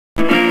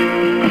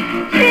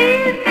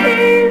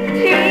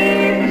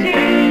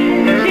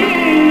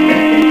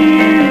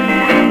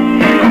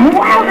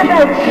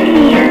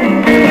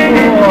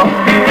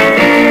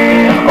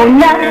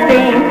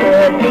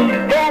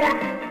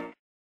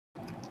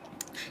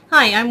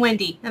Hi, I'm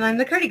Wendy, and I'm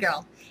the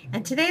CurdyGirl,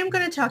 and today I'm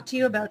going to talk to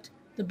you about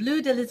the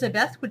Bleu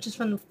d'Elizabeth, which is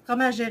from the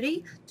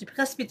Fromagerie du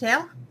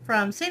Presbytère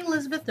from St.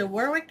 Elizabeth de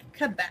Warwick,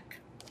 Quebec.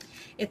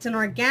 It's an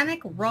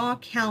organic raw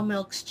cow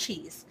milk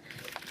cheese.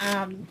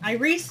 I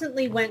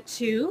recently went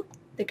to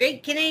the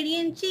Great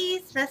Canadian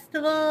Cheese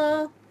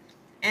Festival,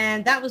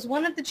 and that was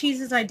one of the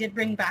cheeses I did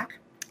bring back.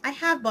 I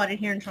have bought it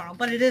here in Toronto,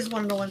 but it is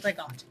one of the ones I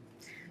got.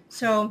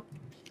 So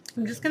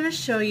I'm just going to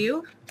show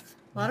you.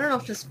 Well, I don't know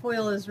if this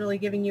foil is really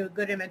giving you a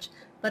good image,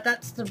 but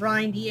that's the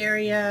rindy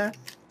area.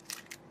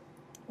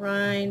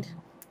 Rind.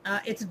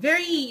 It's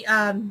very,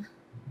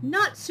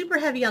 not super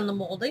heavy on the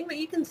molding, but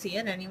you can see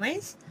it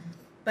anyways.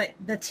 But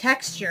the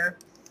texture,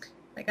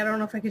 like I don't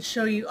know if I could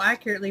show you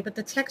accurately, but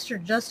the texture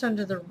just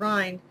under the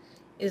rind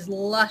is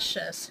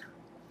luscious.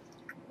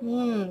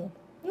 And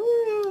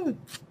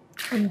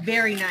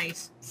very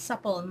nice.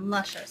 Supple and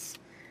luscious.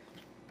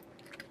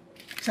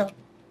 So,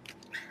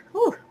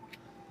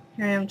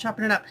 here I am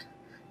chopping it up.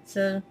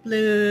 So,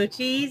 blue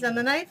cheese on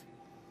the knife.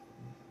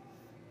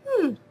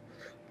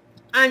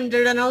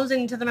 Under the nose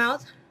into the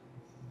mouth.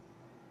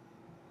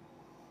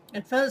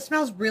 It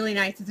smells really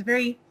nice. It's a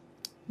very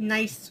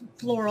nice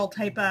floral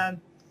type of,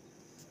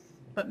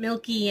 but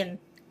milky and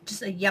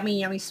just a yummy,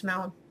 yummy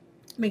smell.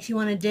 Makes you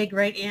want to dig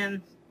right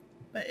in.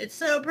 But it's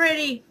so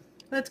pretty.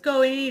 Let's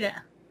go and eat it.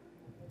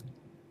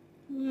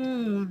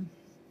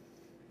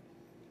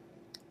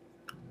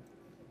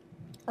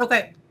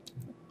 Okay.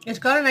 It's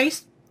got a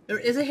nice, there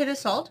is a hit of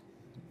salt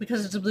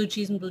because it's a blue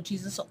cheese and blue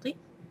cheese is salty.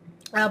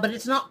 But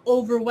it's not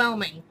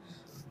overwhelming.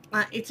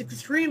 It's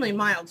extremely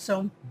mild.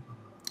 So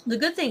the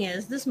good thing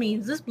is this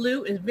means this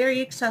blue is very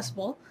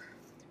accessible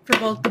for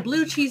both the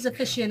blue cheese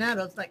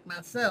aficionados like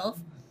myself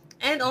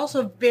and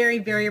also very,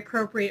 very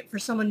appropriate for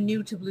someone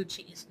new to blue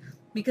cheese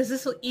because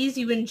this will ease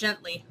you in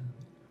gently.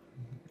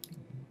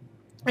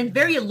 And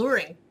very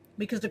alluring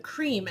because the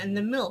cream and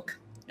the milk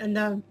and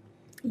the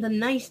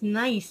nice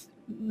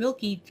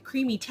milky,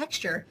 creamy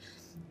texture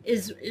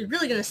is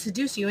really going to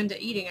seduce you into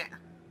eating it.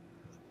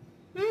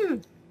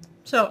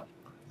 So,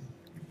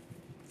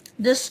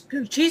 this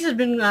cheese has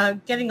been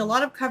getting a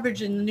lot of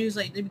coverage in the news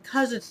lately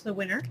because it's the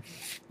winter,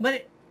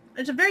 but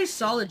it's a very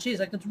solid cheese.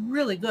 Like, it's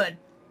really good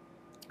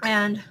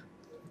and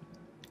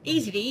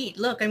easy to eat.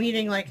 Look, I'm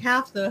eating like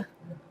half the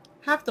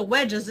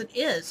wedge as it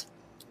is.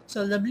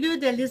 So the Bleu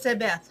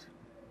d'Elizabeth,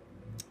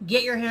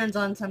 get your hands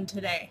on some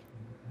today.